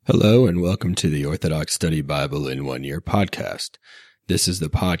Hello and welcome to the Orthodox Study Bible in 1 Year podcast. This is the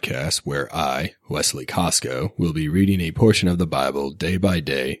podcast where I, Wesley Costco, will be reading a portion of the Bible day by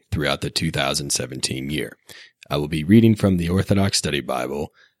day throughout the 2017 year. I will be reading from the Orthodox Study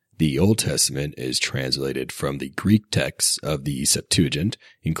Bible. The Old Testament is translated from the Greek texts of the Septuagint,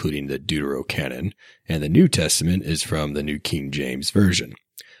 including the Deuterocanon, and the New Testament is from the New King James Version.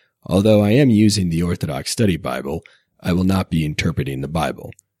 Although I am using the Orthodox Study Bible, I will not be interpreting the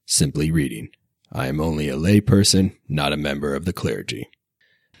Bible. Simply reading. I am only a lay person, not a member of the clergy.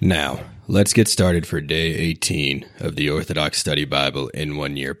 Now, let's get started for day 18 of the Orthodox Study Bible in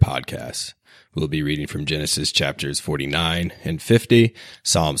 1 Year podcast. We'll be reading from Genesis chapters 49 and 50,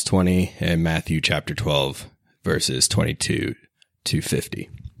 Psalms 20, and Matthew chapter 12, verses 22 to 50.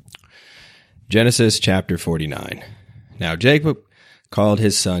 Genesis chapter 49. Now Jacob called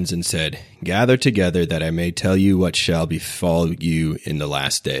his sons and said, "Gather together that I may tell you what shall befall you in the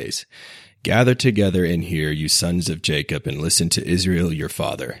last days. Gather together and hear, you sons of Jacob, and listen to Israel your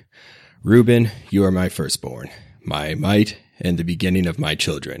father. Reuben, you are my firstborn, my might, and the beginning of my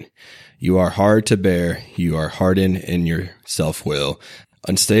children. You are hard to bear, you are hardened in your self-will,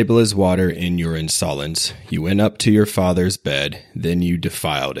 unstable as water in your insolence. You went up to your father's bed, then you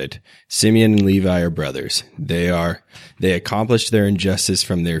defiled it. Simeon and Levi are brothers. They accomplished their injustice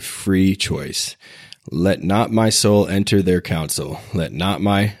from their free choice. Let not my soul enter their council. Let not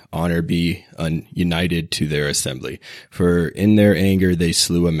my honor be united to their assembly. For in their anger they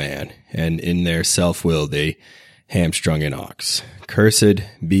slew a man, and in their self-will they hamstrung an ox. Cursed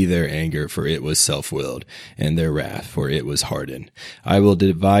be their anger, for it was self-willed, and their wrath, for it was hardened. I will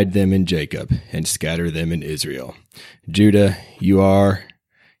divide them in Jacob, and scatter them in Israel. Judah, you are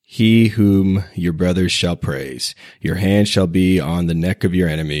he whom your brothers shall praise. Your hand shall be on the neck of your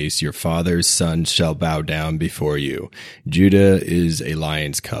enemies. Your father's sons shall bow down before you. Judah is a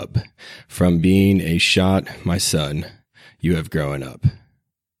lion's cub. From being a shot, my son, you have grown up.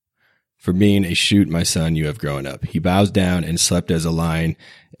 For being a shoot, my son, you have grown up. He bows down and slept as a lion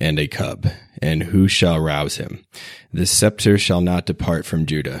and a cub. And who shall rouse him? The scepter shall not depart from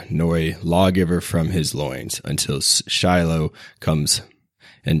Judah, nor a lawgiver from his loins, until Shiloh comes,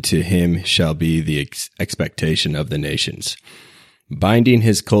 and to him shall be the expectation of the nations. Binding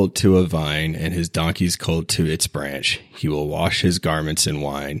his colt to a vine, and his donkey's colt to its branch, he will wash his garments in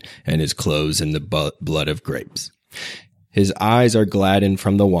wine, and his clothes in the blood of grapes. His eyes are gladdened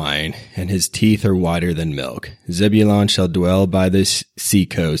from the wine, and his teeth are whiter than milk. Zebulun shall dwell by the sea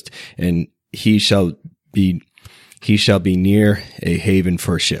coast, and he shall be near a haven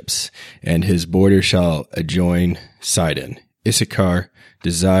for ships, and his border shall adjoin Sidon. Issachar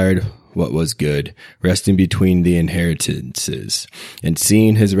desired what was good, resting between the inheritances. And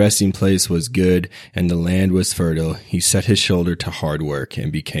seeing his resting place was good, and the land was fertile, he set his shoulder to hard work,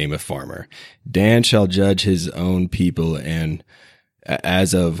 and became a farmer. Dan shall judge his own people, and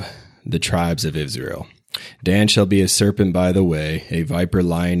as of the tribes of Israel. Dan shall be a serpent by the way, a viper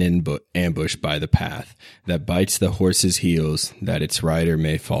lying in ambush by the path, that bites the horse's heels, that its rider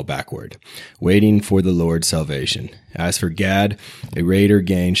may fall backward, waiting for the Lord's salvation. As for Gad, a raider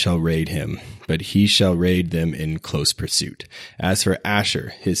gang shall raid him, but he shall raid them in close pursuit. As for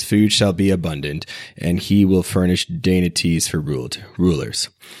Asher, his food shall be abundant, and he will furnish dainties for rulers.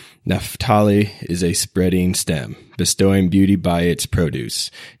 Naphtali is a spreading stem, bestowing beauty by its produce.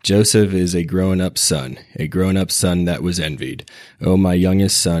 Joseph is a grown-up son that was envied. O my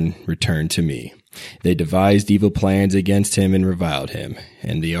youngest son, return to me. They devised evil plans against him and reviled him,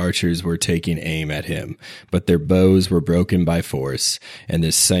 and the archers were taking aim at him, but their bows were broken by force, and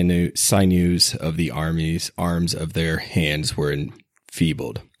the sinews of the arms of their hands were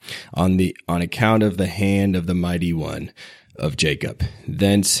enfeebled, on account of the hand of the mighty one of Jacob.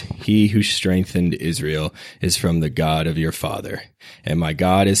 Thence he who strengthened Israel is from the God of your father. And my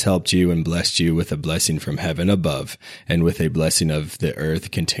God has helped you and blessed you with a blessing from heaven above, and with a blessing of the earth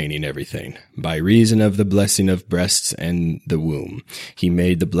containing everything. By reason of the blessing of breasts and the womb, he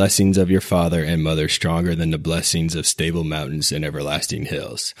made the blessings of your father and mother stronger than the blessings of stable mountains and everlasting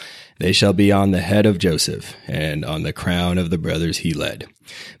hills. They shall be on the head of Joseph, and on the crown of the brothers he led.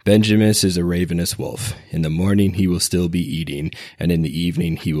 Benjamin is a ravenous wolf. In the morning he will still be eating, and in the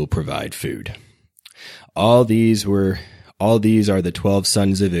evening he will provide food. All these are the 12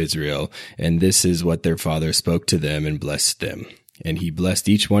 sons of Israel, and this is what their father spoke to them and blessed them. And he blessed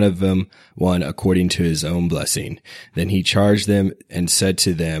each one of them, one according to his own blessing. Then he charged them and said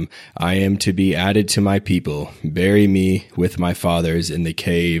to them, I am to be added to my people. Bury me with my fathers in the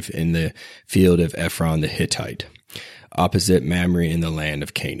cave in the field of Ephron the Hittite, opposite Mamre in the land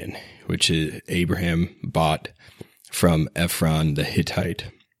of Canaan, which Abraham bought from Ephron the Hittite.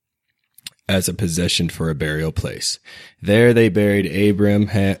 as a possession for a burial place. There they buried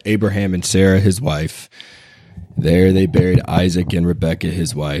Abraham and Sarah his wife. There they buried Isaac and Rebekah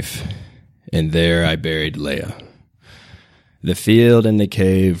his wife. And there I buried Leah. The field and the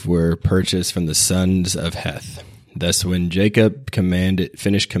cave were purchased from the sons of Heth. Thus when Jacob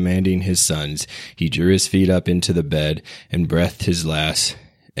finished commanding his sons, he drew his feet up into the bed and breathed his last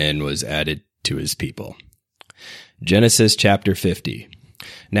and was added to his people. Genesis chapter 50.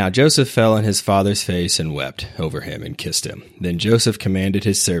 Now Joseph fell on his father's face and wept over him and kissed him. Then Joseph commanded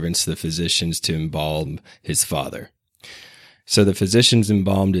his servants, the physicians, to embalm his father. So the physicians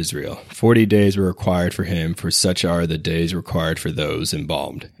embalmed Israel. 40 days were required for him, for such are the days required for those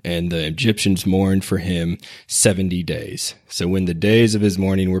embalmed. And the Egyptians mourned for him 70 days. So when the days of his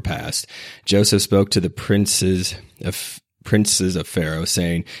mourning were past, Joseph spoke to the princes of Pharaoh,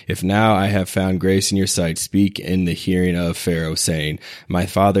 saying, If now I have found grace in your sight, speak in the hearing of Pharaoh, saying, My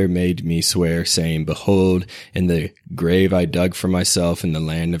father made me swear, saying, Behold, in the grave I dug for myself in the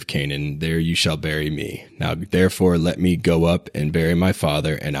land of Canaan, there you shall bury me. Now therefore let me go up and bury my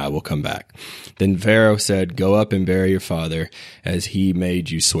father, and I will come back. Then Pharaoh said, Go up and bury your father, as he made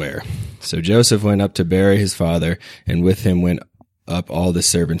you swear. So Joseph went up to bury his father, and with him went up all the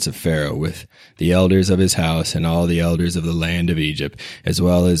servants of Pharaoh, with the elders of his house and all the elders of the land of Egypt, as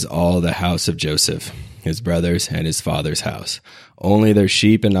well as all the house of Joseph, his brothers, and his father's house. Only their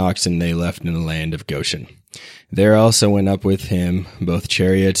sheep and oxen they left in the land of Goshen. There also went up with him both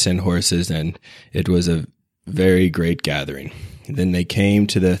chariots and horses, and it was a very great gathering. Then they came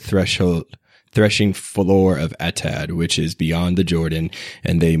to the threshing floor of Atad, which is beyond the Jordan,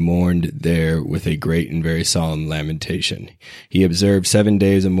 and they mourned there with a great and very solemn lamentation. He observed 7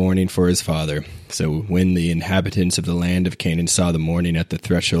 days of mourning for his father. So when the inhabitants of the land of Canaan saw the mourning at the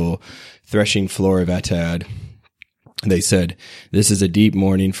threshing floor of Atad, they said, This is a deep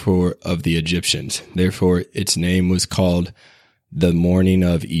mourning of the Egyptians. Therefore its name was called the mourning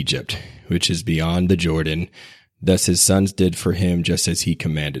of Egypt, which is beyond the Jordan. Thus his sons did for him just as he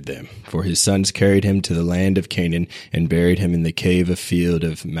commanded them. For his sons carried him to the land of Canaan and buried him in the cave of field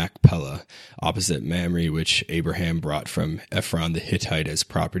of Machpelah, opposite Mamre, which Abraham brought from Ephron the Hittite as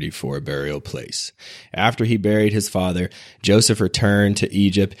property for a burial place. After he buried his father, Joseph returned to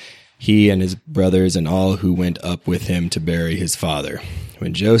Egypt, he and his brothers and all who went up with him to bury his father.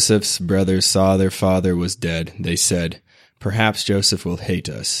 When Joseph's brothers saw their father was dead, they said, Perhaps Joseph will hate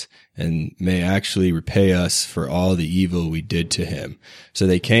us, and may actually repay us for all the evil we did to him. So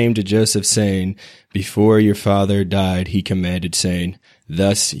they came to Joseph, saying, Before your father died, he commanded, saying,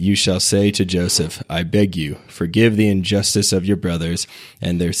 Thus you shall say to Joseph, I beg you, forgive the injustice of your brothers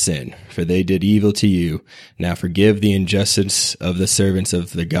and their sin, for they did evil to you. Now forgive the injustice of the servants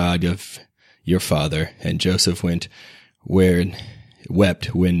of the God of your father. And Joseph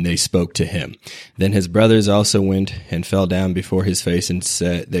wept when they spoke to him. Then his brothers also went and fell down before his face, and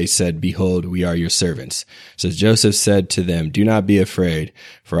they said, Behold, we are your servants. So Joseph said to them, Do not be afraid,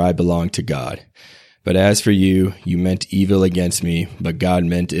 for I belong to God. But as for you, you meant evil against me, but God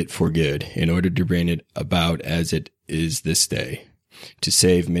meant it for good, in order to bring it about as it is this day, to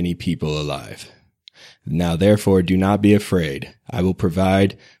save many people alive. Now therefore do not be afraid. I will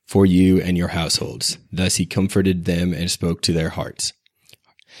provide for you and your households. Thus he comforted them and spoke to their hearts.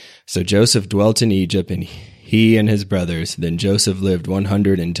 So Joseph dwelt in Egypt, and he and his brothers. Then Joseph lived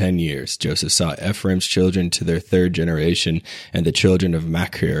 110 years. Joseph saw Ephraim's children to their third generation, and the children of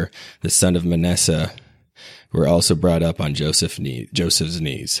Machir, the son of Manasseh, were also brought up on Joseph's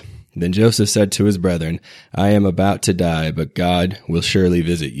knees. Then Joseph said to his brethren, I am about to die, but God will surely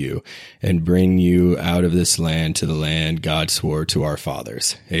visit you and bring you out of this land to the land God swore to our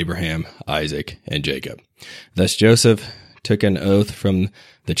fathers, Abraham, Isaac, and Jacob. Thus Joseph took an oath from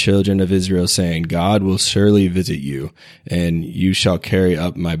the children of Israel, saying, God will surely visit you, and you shall carry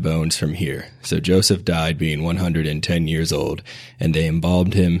up my bones from here. So Joseph died, being 110 years old, and they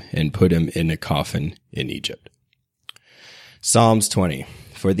embalmed him and put him in a coffin in Egypt. Psalms 20.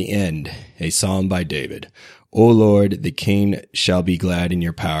 For the end, a psalm by David. O Lord, the king shall be glad in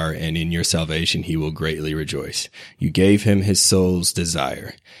your power, and in your salvation he will greatly rejoice. You gave him his soul's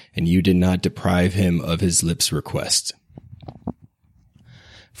desire, and you did not deprive him of his lips' request.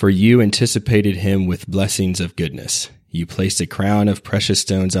 For you anticipated him with blessings of goodness. You placed a crown of precious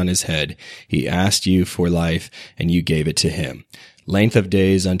stones on his head. He asked you for life, and you gave it to him. Length of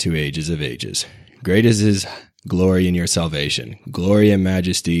days unto ages of ages. Great is his glory in your salvation. Glory and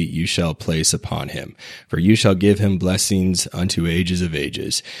majesty you shall place upon him. For you shall give him blessings unto ages of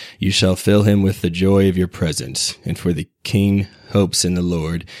ages. You shall fill him with the joy of your presence. And for the king hopes in the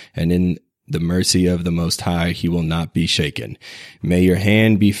Lord, and in the mercy of the Most High, he will not be shaken. May your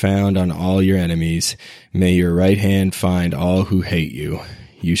hand be found on all your enemies. May your right hand find all who hate you.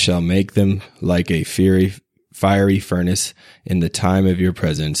 You shall make them like a fiery furnace in the time of your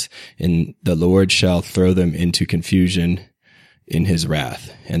presence, and the Lord shall throw them into confusion in his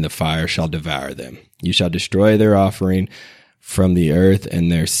wrath, and the fire shall devour them. You shall destroy their offering from the earth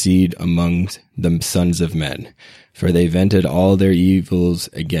and their seed among the sons of men, for they vented all their evils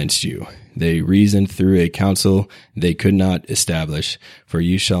against you. They reasoned through a counsel they could not establish, for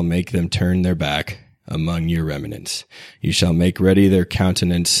you shall make them turn their back among your remnants. You shall make ready their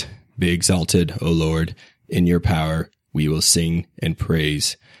countenance. Be exalted, O Lord, in your power. We will sing and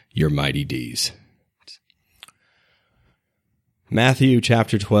praise your mighty deeds. Matthew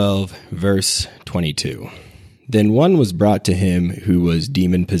chapter 12, verse 22. Then one was brought to him who was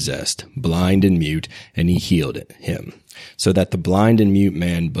demon-possessed, blind and mute, and he healed him, so that the blind and mute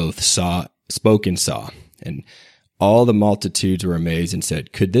man both spoke and saw. And all the multitudes were amazed and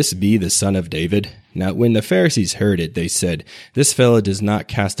said, "Could this be the son of David?" Now when the Pharisees heard it, they said, "This fellow does not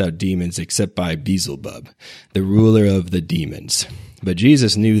cast out demons except by Beelzebub, the ruler of the demons." But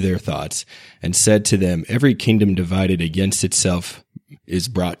Jesus knew their thoughts and said to them, "Every kingdom divided against itself is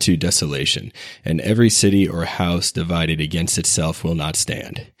brought to desolation, and every city or house divided against itself will not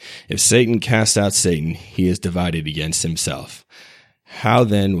stand. If Satan casts out Satan, he is divided against himself. How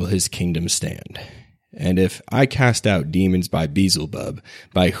then will his kingdom stand? And if I cast out demons by Beelzebub,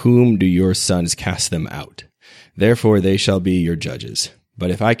 by whom do your sons cast them out? Therefore they shall be your judges. But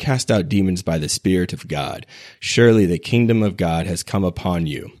if I cast out demons by the Spirit of God, surely the kingdom of God has come upon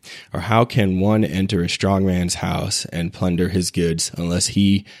you. Or how can one enter a strong man's house and plunder his goods unless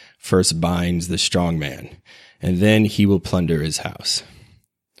he first binds the strong man, and then he will plunder his house?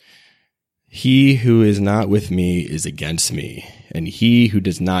 He who is not with me is against me, and he who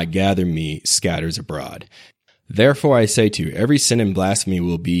does not gather me scatters abroad. Therefore I say to you, every sin and blasphemy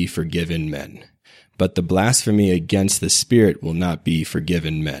will be forgiven men, but the blasphemy against the Spirit will not be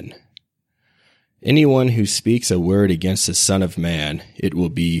forgiven men. Anyone who speaks a word against the Son of Man, it will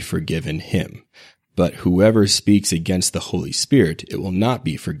be forgiven him. But whoever speaks against the Holy Spirit, it will not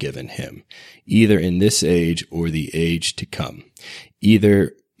be forgiven him, either in this age or the age to come.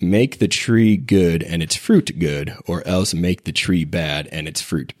 Either make the tree good and its fruit good, or else make the tree bad and its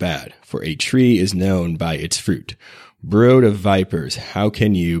fruit bad. For a tree is known by its fruit. Brood of vipers, how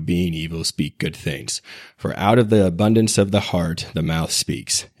can you, being evil, speak good things? For out of the abundance of the heart the mouth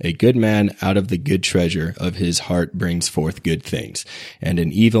speaks. A good man out of the good treasure of his heart brings forth good things, and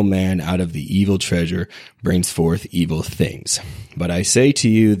an evil man out of the evil treasure brings forth evil things. But I say to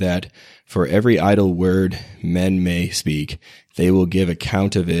you that for every idle word men may speak, they will give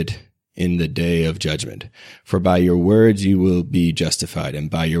account of it in the day of judgment. For by your words you will be justified,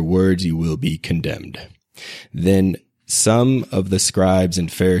 and by your words you will be condemned. Then some of the scribes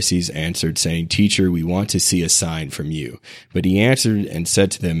and Pharisees answered, saying, Teacher, we want to see a sign from you. But he answered and said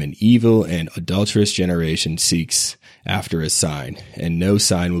to them, An evil and adulterous generation seeks after a sign, and no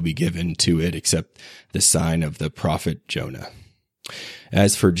sign will be given to it except the sign of the prophet Jonah.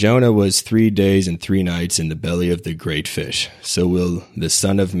 As for Jonah was 3 days and 3 nights in the belly of the great fish, so will the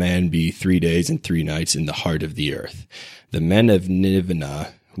Son of Man be 3 days and 3 nights in the heart of the earth. The men of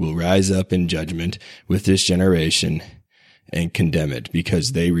Nineveh will rise up in judgment with this generation and condemn it,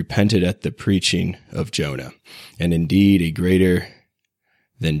 because they repented at the preaching of Jonah. And indeed, a greater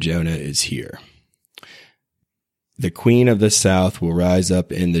than Jonah is here. The queen of the south will rise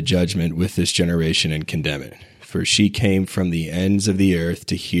up in the judgment with this generation and condemn it. For she came from the ends of the earth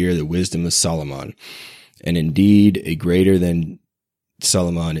to hear the wisdom of Solomon. And indeed, a greater than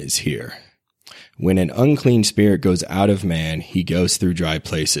Solomon is here. When an unclean spirit goes out of man, he goes through dry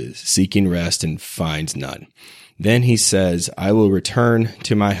places, seeking rest and finds none. Then he says, I will return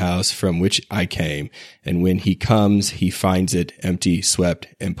to my house from which I came. And when he comes, he finds it empty, swept,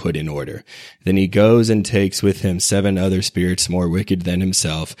 and put in order. Then he goes and takes with him 7 other spirits more wicked than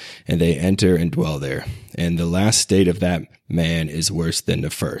himself, and they enter and dwell there. And the last state of that man is worse than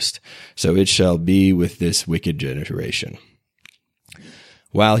the first. So it shall be with this wicked generation.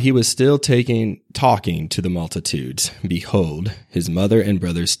 While he was still talking to the multitudes, behold, his mother and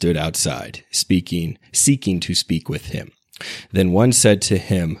brothers stood outside, seeking to speak with him. Then one said to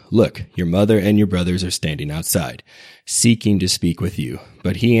him, Look, your mother and your brothers are standing outside, seeking to speak with you.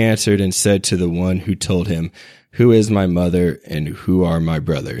 But he answered and said to the one who told him, Who is my mother and who are my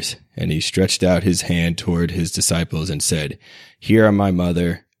brothers? And he stretched out his hand toward his disciples and said, Here are my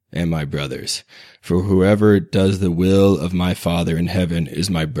mother and my brothers. For whoever does the will of my Father in heaven is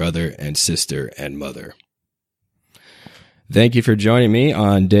my brother and sister and mother. Thank you for joining me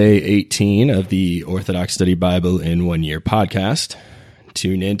on day 18 of the Orthodox Study Bible in 1 Year podcast.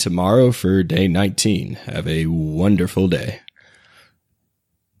 Tune in tomorrow for day 19. Have a wonderful day.